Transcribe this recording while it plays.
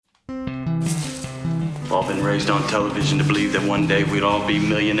All been raised on television to believe that one day we'd all be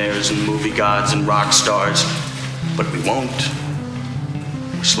millionaires and movie gods and rock stars. But we won't.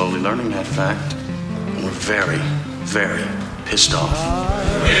 We're slowly learning that fact. And we're very, very pissed off.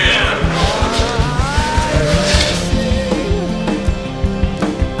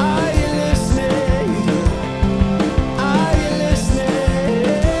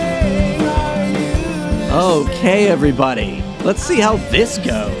 Okay, everybody. Let's see how this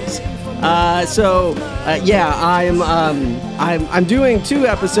goes. I'm doing 2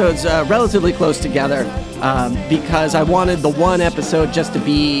 episodes relatively close together because I wanted the one episode just to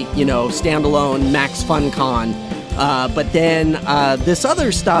be, standalone Max FunCon. But then this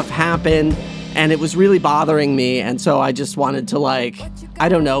other stuff happened, and it was really bothering me, and so I just wanted to,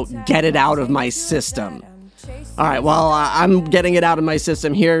 get it out of my system. All right, well, I'm getting it out of my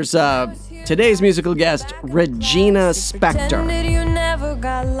system. Here's today's musical guest, Regina Spektor. You never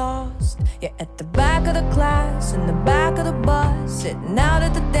got lost. You're at the back of the class, in the back of the bus, sitting out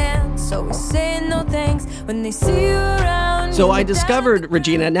at the dance, always saying no thanks when they see you around. So I discovered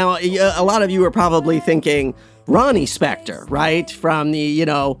Regina. Now, a lot of you are probably thinking Ronnie Spector, right? From the,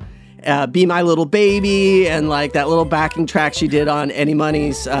 Be My Little Baby and like that little backing track she did on Eddie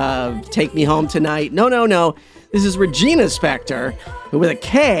Money's Take Me Home Tonight. No. This is Regina Spektor with a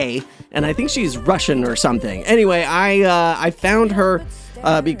K, and I think she's Russian or something. Anyway, I found her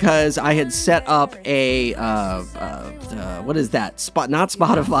because I had set up a what is that? Not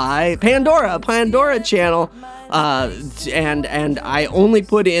Spotify, Pandora channel, and I only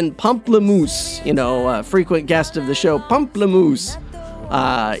put in Pamplemousse, frequent guest of the show, Pamplemousse,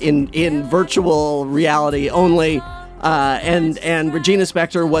 in virtual reality only. And Regina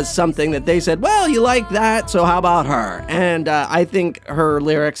Spektor was something that they said, well, you like that, so how about her? And I think her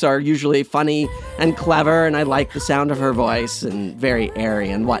lyrics are usually funny and clever, and I like the sound of her voice and very airy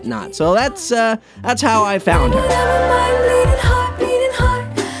and whatnot. So that's how I found her.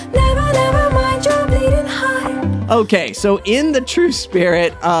 Okay, so in the true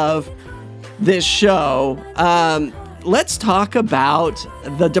spirit of this show, let's talk about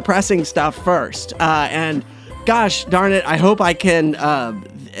the depressing stuff first. And gosh darn it, I hope I can,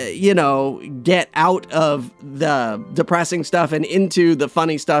 get out of the depressing stuff and into the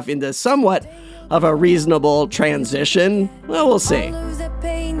funny stuff into somewhat of a reasonable transition. Well, we'll see.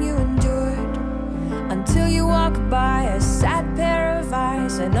 Until you walk by a sad pair of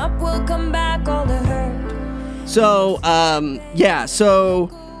eyes, and up will come back all the hurt. So,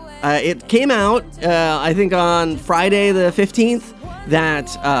 it came out, I think on Friday the 15th, that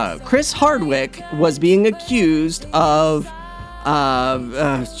Chris Hardwick was being accused of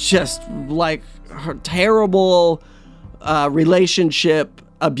just like terrible relationship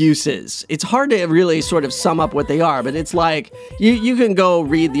abuses. It's hard to really sort of sum up what they are, but it's like you can go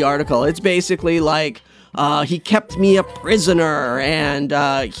read the article. It's basically like he kept me a prisoner, and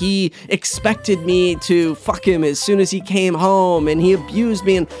he expected me to fuck him as soon as he came home, and he abused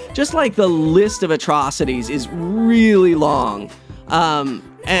me, and just like the list of atrocities is really long. The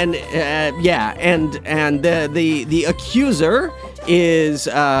accuser is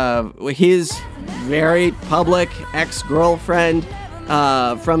his very public ex-girlfriend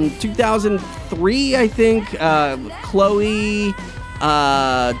from 2003, I think, Chloe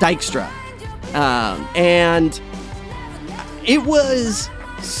Dykstra. And it was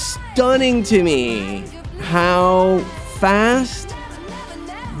stunning to me how fast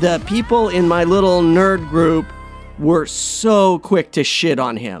the people in my little nerd group were so quick to shit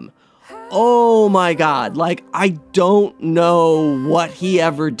on him. Oh my God. Like, I don't know what he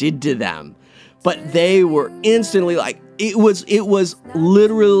ever did to them, but they were instantly like, it was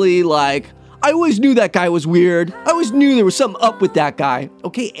literally like, I always knew that guy was weird. I always knew there was something up with that guy.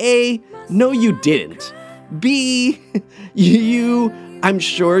 Okay, A, no you didn't. B, I'm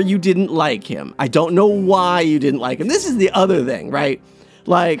sure you didn't like him. I don't know why you didn't like him. This is the other thing, right?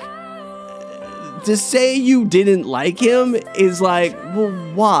 Like, to say you didn't like him is like, well,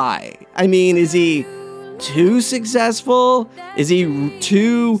 why? I mean, is he too successful? Is he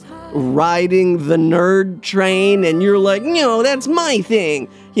too riding the nerd train? And you're like, no, that's my thing.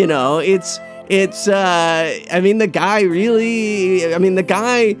 The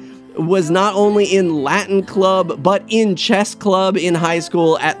guy was not only in Latin club, but in chess club in high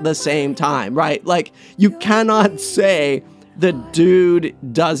school at the same time, right? Like, you cannot say the dude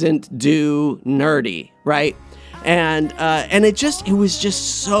doesn't do nerdy, right? And it was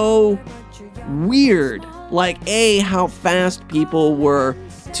just so weird. Like, A, how fast people were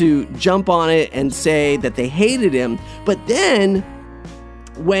to jump on it and say that they hated him. But then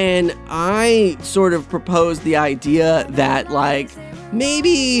when I sort of proposed the idea that, like,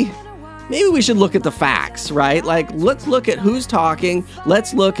 maybe maybe we should look at the facts, right? Like, let's look at who's talking.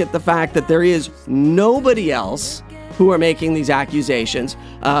 Let's look at the fact that there is nobody else who are making these accusations.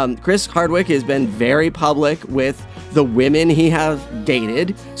 Chris Hardwick has been very public with the women he has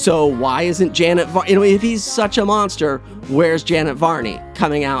dated. So why isn't Janet Varney, if he's such a monster, where's Janet Varney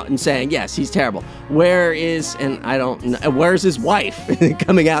coming out and saying, yes, he's terrible? Where's his wife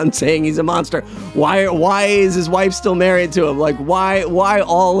coming out and saying he's a monster? Why is his wife still married to him? Like, why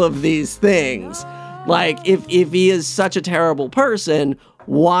all of these things? Like, if he is such a terrible person,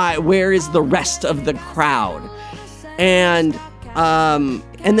 where is the rest of the crowd? And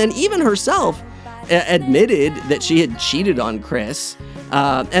then even herself admitted that she had cheated on Chris.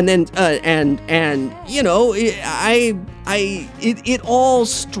 It all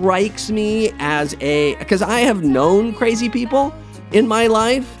strikes me as because I have known crazy people in my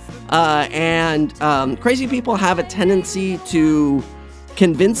life, and crazy people have a tendency to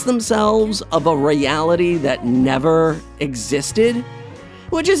convince themselves of a reality that never existed,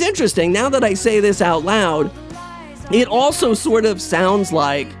 which is interesting. Now that I say this out loud, it also sort of sounds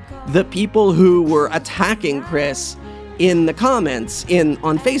like the people who were attacking Chris in the comments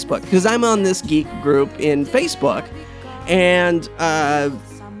on Facebook, because I'm on this geek group in Facebook, and I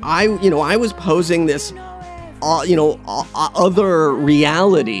was posing this other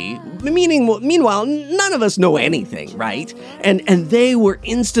reality. Meanwhile, none of us know anything, right? And they were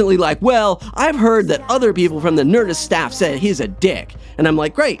instantly like, well, I've heard that other people from the Nerdist staff said he's a dick. And I'm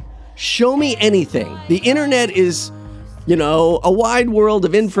like, great, show me anything. The internet is, a wide world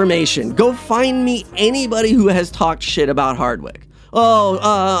of information. Go find me anybody who has talked shit about Hardwick. All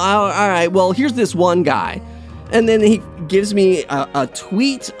right, well, here's this one guy. And then he gives me a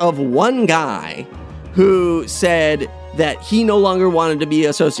tweet of one guy who said that he no longer wanted to be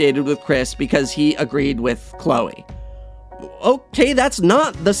associated with Chris because he agreed with Chloe. Okay, that's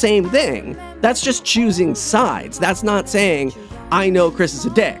not the same thing. That's just choosing sides. That's not saying, I know Chris is a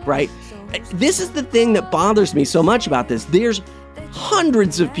dick, right? This is the thing that bothers me so much about this. There's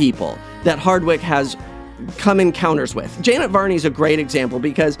hundreds of people that Hardwick has come encounters with. Janet Varney's a great example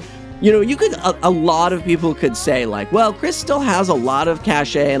because, a lot of people could say like, well, Chris still has a lot of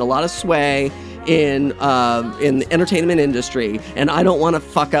cachet and a lot of sway in the entertainment industry, and I don't want to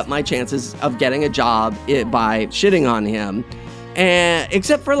fuck up my chances of getting a job by shitting on him.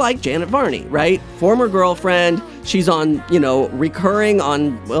 Except for like Janet Varney, right? Former girlfriend. She's on, recurring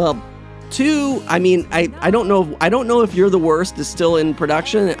on, two. I mean, I don't know if You're the Worst is still in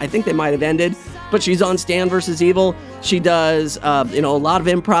production. I think they might have ended, but she's on Stan vs. Evil. She does, a lot of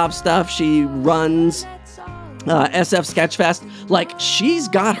improv stuff. She runs SF Sketchfest. Like, she's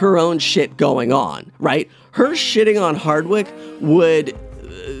got her own shit going on, right? Her shitting on Hardwick would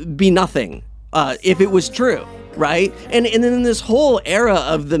be nothing if it was true, right? And then in this whole era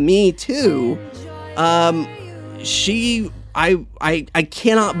of the Me Too, I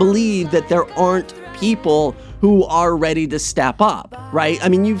cannot believe that there aren't people who are ready to step up, right? I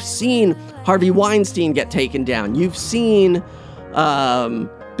mean, you've seen Harvey Weinstein get taken down. You've seen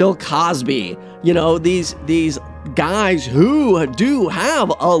Bill Cosby. These guys who do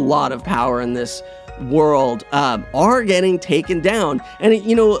have a lot of power in this world are getting taken down. And,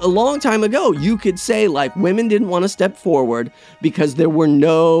 a long time ago, you could say, like, women didn't want to step forward because there were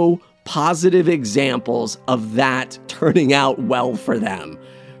no positive examples of that turning out well for them,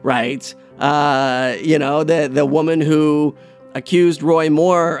 right? The woman who accused Roy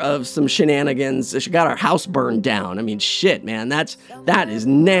Moore of some shenanigans, she got her house burned down. I mean, shit, man, that is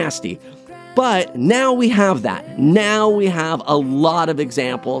nasty. But now we have that. Now we have a lot of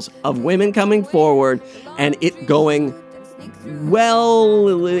examples of women coming forward and it going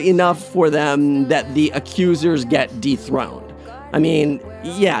well enough for them that the accusers get dethroned. I mean,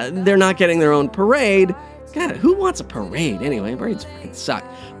 yeah, they're not getting their own parade. God, who wants a parade anyway? Parades fucking suck.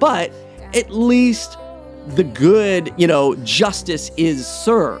 But at least the good, justice is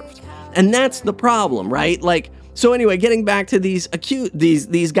served. And that's the problem, right? Like, so anyway, getting back to these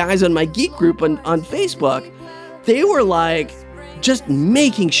guys on my geek group on Facebook, they were like just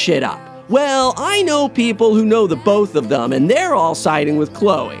making shit up. Well, I know people who know the both of them, and they're all siding with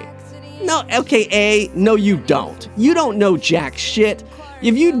Chloe. No, okay, no, you don't. You don't know jack shit.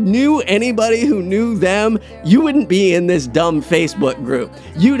 If you knew anybody who knew them, you wouldn't be in this dumb Facebook group.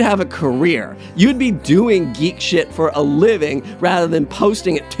 You'd have a career. You'd be doing geek shit for a living rather than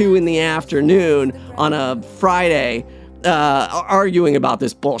posting at 2 p.m. on a Friday arguing about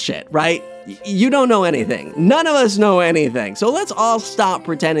this bullshit, right? You don't know anything. None of us know anything. So let's all stop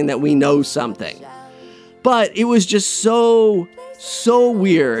pretending that we know something. But it was just so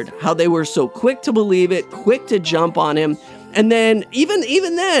weird how they were so quick to believe it, quick to jump on him. And then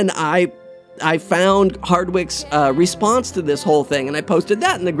even then, I found Hardwick's response to this whole thing, and I posted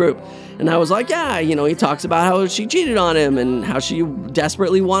that in the group. And I was like, yeah, he talks about how she cheated on him and how she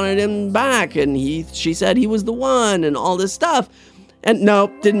desperately wanted him back, and she said he was the one and all this stuff. And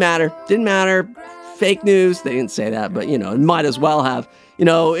no, didn't matter. Fake news. They didn't say that, but, it might as well have.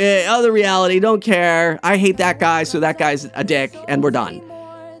 Other reality, don't care. I hate that guy, so that guy's a dick, and we're done.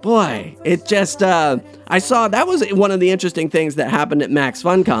 Boy, it just, I saw, that was one of the interesting things that happened at Max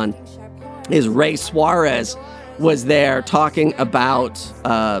FunCon, is Ray Suarez was there talking about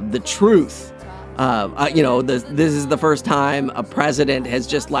the truth. This is the first time a president has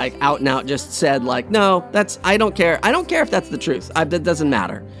just like out and out just said like, no, I don't care. I don't care if that's the truth. That doesn't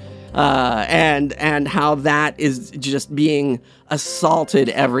matter. And how that is just being assaulted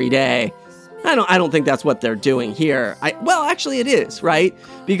every day. I don't think that's what they're doing here. Well, actually it is, right?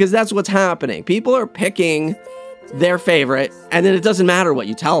 Because that's what's happening. People are picking their favorite, and then it doesn't matter what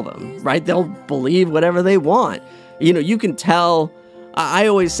you tell them, right? They'll believe whatever they want. You can tell. I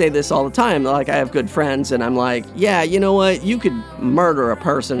always say this all the time. Like, I have good friends, and I'm like, yeah, you know what? You could murder a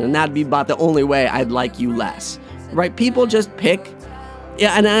person, and that'd be about the only way I'd like you less, right? People just pick.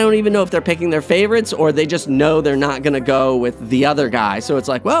 Yeah, and I don't even know if they're picking their favorites, or they just know they're not going to go with the other guy. So it's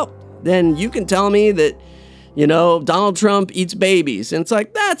like, well, then you can tell me that, Donald Trump eats babies. And it's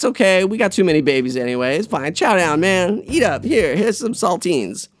like, that's okay. We got too many babies anyway. It's fine. Chow down, man. Eat up. Here's some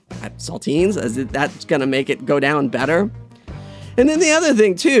saltines. Saltines? That's going to make it go down better. And then the other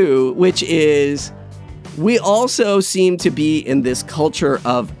thing, too, which is we also seem to be in this culture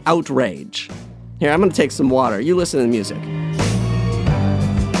of outrage. Here, I'm going to take some water. You listen to the music.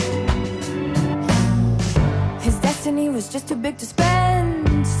 His destiny was just too big to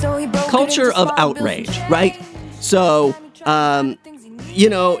spend, so he broke culture of outrage, right? So,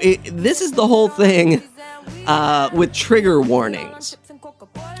 this is the whole thing with trigger warnings.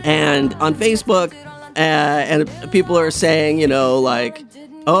 And on Facebook, and people are saying,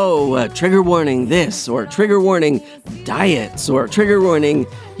 trigger warning this, or trigger warning diets, or trigger warning,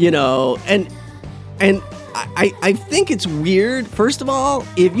 and I think it's weird. First of all,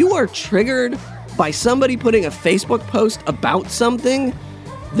 if you are triggered by somebody putting a Facebook post about something,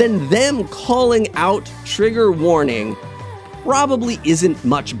 then them calling out trigger warning probably isn't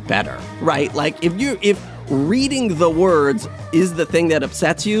much better, right? Like, if reading the words is the thing that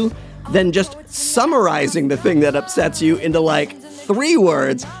upsets you, then just summarizing the thing that upsets you into like 3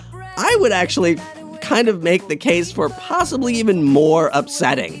 words, I would actually kind of make the case for possibly even more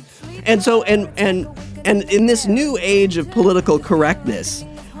upsetting. And so, and in this new age of political correctness,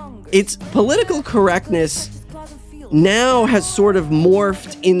 political correctness now has sort of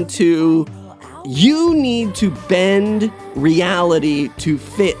morphed into, you need to bend reality to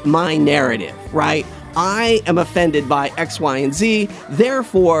fit my narrative, right? I am offended by X, Y, and Z,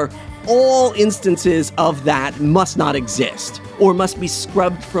 therefore all instances of that must not exist or must be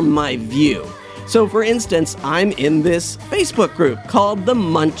scrubbed from my view. So for instance, I'm in this Facebook group called the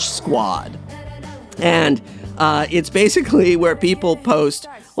Munch Squad. And it's basically where people post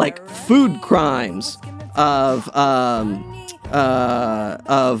like food crimes of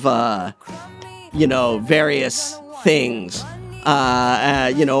various things.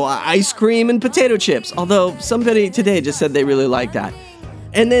 Ice cream and potato chips. Although somebody today just said they really like that.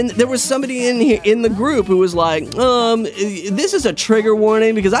 And then there was somebody in the group who was like, this is a trigger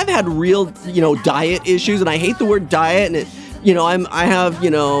warning because I've had real, diet issues, and I hate the word diet, and I have,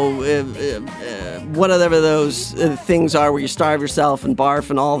 whatever those things are where you starve yourself and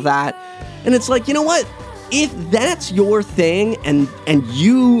barf and all of that. And it's like, you know what? If that's your thing and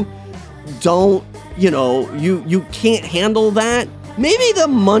you don't, you can't handle that, maybe the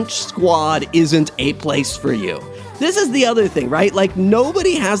Munch Squad isn't a place for you. This is the other thing, right? Like,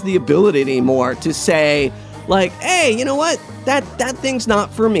 nobody has the ability anymore to say, like, hey, you know what? That thing's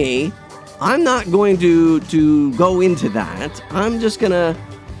not for me. I'm not going to go into that. I'm just gonna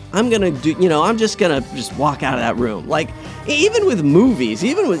just walk out of that room. Like, even with movies,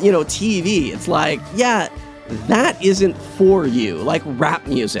 even with, TV, it's like, yeah, that isn't for you. Like rap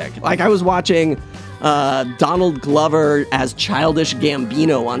music. Like, I was watching Donald Glover as Childish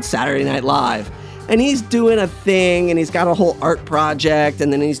Gambino on Saturday Night Live. And he's doing a thing, and he's got a whole art project,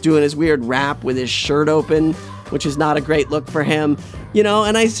 and then he's doing his weird rap with his shirt open, which is not a great look for him,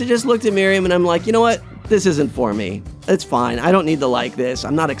 and I just looked at Miriam, and I'm like, you know what? This isn't for me. It's fine. I don't need to like this.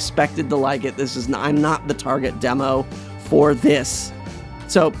 I'm not expected to like it. I'm not the target demo for this.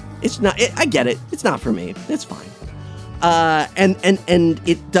 So it's not, I get it. It's not for me. It's fine. And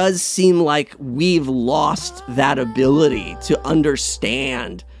it does seem like we've lost that ability to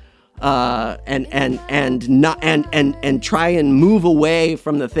understand and try and move away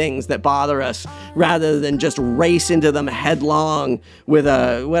from the things that bother us rather than just race into them headlong with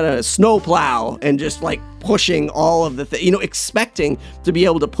a snowplow and just like pushing all of the expecting to be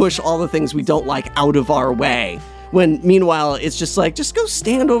able to push all the things we don't like out of our way. When meanwhile, it's just like, just go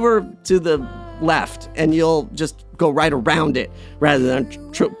stand over to the left and you'll just go right around it rather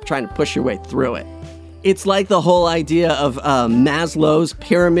than trying to push your way through it. It's like the whole idea of Maslow's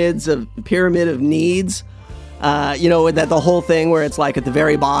pyramid of needs. That the whole thing where it's like at the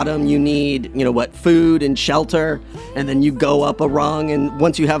very bottom you need, food and shelter, and then you go up a rung, and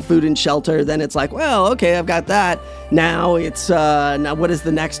once you have food and shelter, then it's like, well, okay, I've got that. Now it's now what is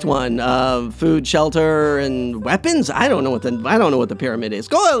the next one? Food, shelter, and weapons. I don't know what the pyramid is.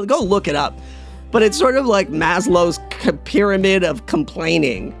 Go look it up. But it's sort of like Maslow's pyramid of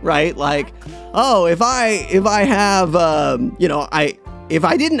complaining, right? Like, oh, if I have, if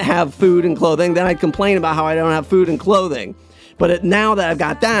I didn't have food and clothing, then I'd complain about how I don't have food and clothing. But now that I've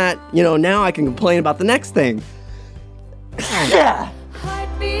got that, now I can complain about the next thing.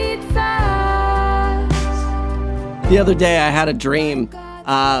 Heartbeat fast. The other day I had a dream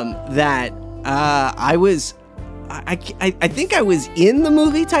that I think I was in the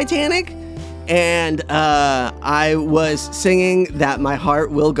movie Titanic. And I was singing that My Heart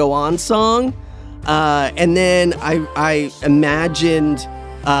Will Go On song. And then I imagined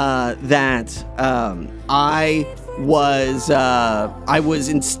that I was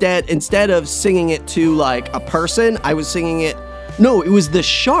instead of singing it to like a person, I was singing it. No, it was the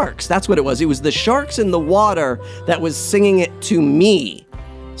sharks. That's what it was. It was the sharks in the water that was singing it to me.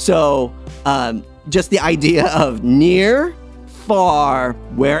 So just the idea of near, far,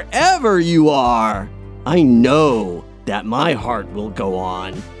 wherever you are, I know that my heart will go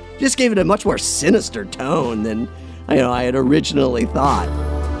on. Just gave it a much more sinister tone than I had originally thought.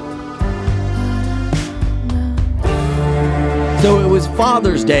 So it was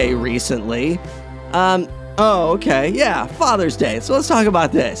Father's Day recently. Yeah, Father's Day. So let's talk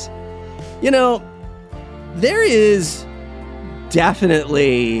about this. There is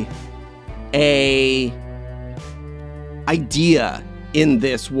definitely a idea in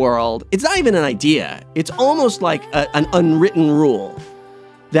this world. It's not even an idea. It's almost like an unwritten rule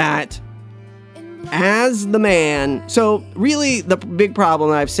that as the man, so really the big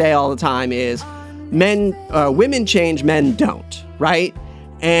problem I say all the time is women change, men don't, right?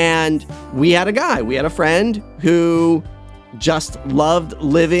 And we had a friend who just loved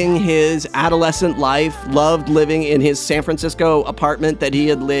living his adolescent life, loved living in his San Francisco apartment that he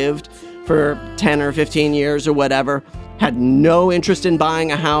had lived for 10 or 15 years or whatever. Had no interest in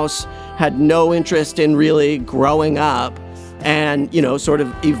buying a house, had no interest in really growing up and, sort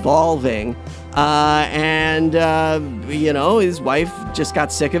of evolving. His wife just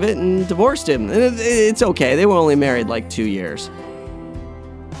got sick of it and divorced him. And it's okay. They were only married like 2 years.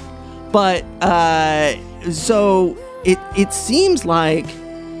 But, so it seems like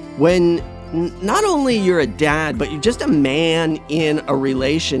when not only you're a dad, but you're just a man in a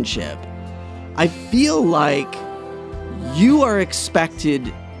relationship, I feel like you are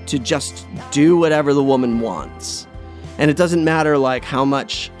expected to just do whatever the woman wants. And it doesn't matter like how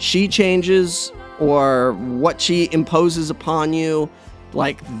much she changes or what she imposes upon you.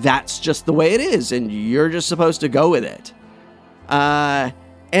 Like that's just the way it is, and you're just supposed to go with it. And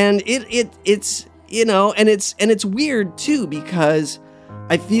it's it's weird too, because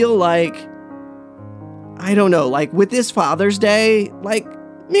I feel like, I don't know, like with this Father's Day, like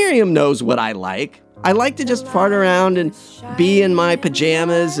Miriam knows what I like. I like to just fart around and be in my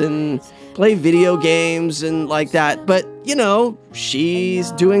pajamas and play video games and like that. But,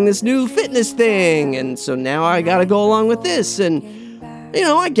 she's doing this new fitness thing. And so now I got to go along with this. And,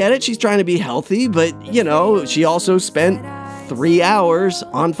 I get it. She's trying to be healthy. But, she also spent 3 hours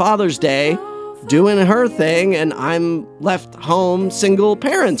on Father's Day doing her thing. And I'm left home single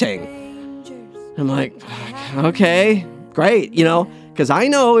parenting. I'm like, okay, great, because I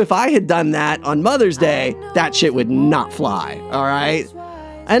know if I had done that on Mother's Day, that shit would not fly, all right?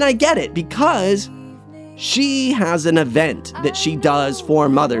 And I get it, because she has an event that she does for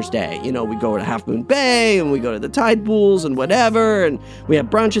Mother's Day. We go to Half Moon Bay, and we go to the tide pools and whatever, and we have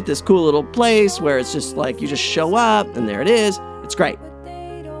brunch at this cool little place where it's just like, you just show up, and there it is. It's great.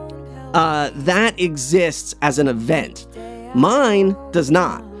 That exists as an event. Mine does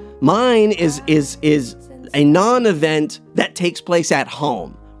not. Mine is a non-event that takes place at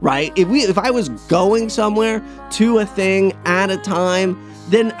home, right? If I was going somewhere to a thing at a time,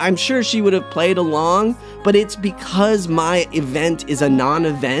 then I'm sure she would have played along, but it's because my event is a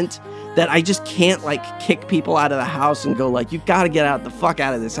non-event that I just can't like kick people out of the house and go like, you got to get out the fuck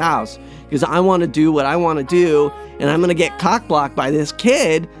out of this house because I want to do what I want to do and I'm going to get cock blocked by this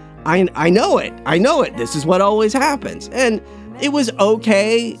kid. I know it. I know it. This is what always happens. And it was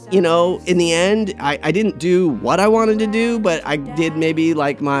okay, you know, in the end. I didn't do what I wanted to do, but I did maybe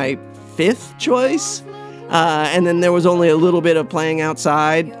like my 5th choice. And then there was only a little bit of playing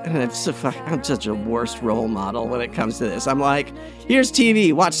outside. And I'm such a worst role model when it comes to this. I'm like, here's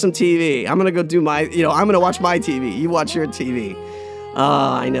TV, watch some TV. I'm going to go do I'm going to watch my TV. You watch your TV.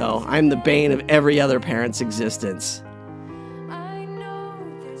 I know. I'm the bane of every other parent's existence.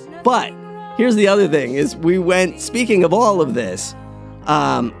 But here's the other thing is speaking of all of this,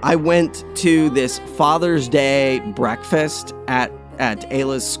 I went to this Father's Day breakfast at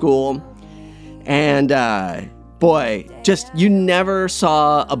Ayla's school. And boy, you never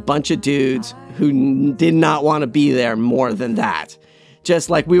saw a bunch of dudes who did not want to be there more than that.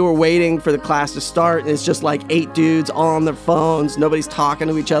 Just like we were waiting for the class to start, and it's just like 8 dudes all on their phones. Nobody's talking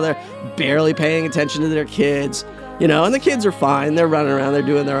to each other, barely paying attention to their kids. You know, and the kids are fine. They're running around. They're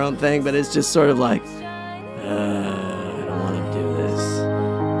doing their own thing. But it's just sort of like, I don't want to do this.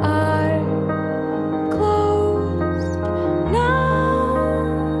 I'm closed now.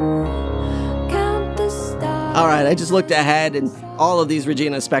 Count the stars. All right, I just looked ahead, and all of these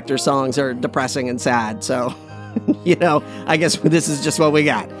Regina Spektor songs are depressing and sad. So, you know, I guess this is just what we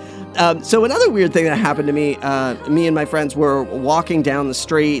got. So another weird thing that happened to me, me and my friends were walking down the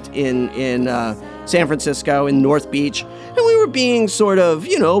street in San Francisco in North Beach, and we were being sort of,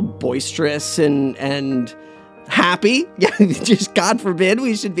 you know, boisterous and happy. Just God forbid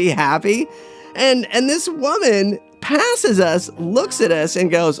we should be happy. And this woman passes us, looks at us, and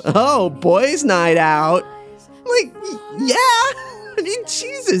goes, "Oh, boys' night out." I'm like, yeah. I mean,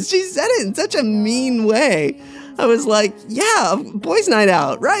 Jesus, she said it in such a mean way. I was like, yeah, boys' night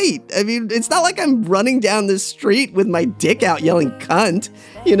out, right? I mean, it's not like I'm running down the street with my dick out yelling cunt,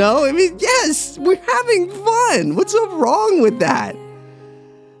 you know? I mean, yes, we're having fun. What's so wrong with that?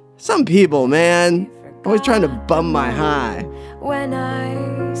 Some people, man, always trying to bum my high. When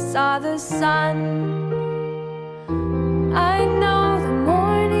I saw the sun, I know the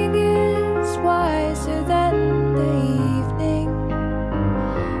morning is wiser than the evening.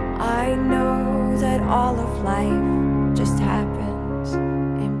 I know that all of life just happens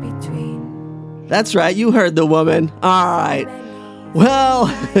in between. That's right, you heard the woman. All right. Well,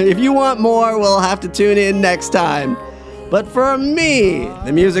 if you want more, we'll have to tune in next time. But for me,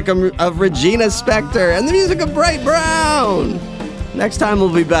 the music of Regina Spektor and the music of Bright Brown. Next time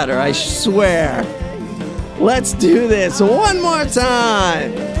will be better, I swear. Let's do this one more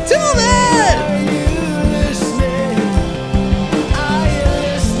time. Till then!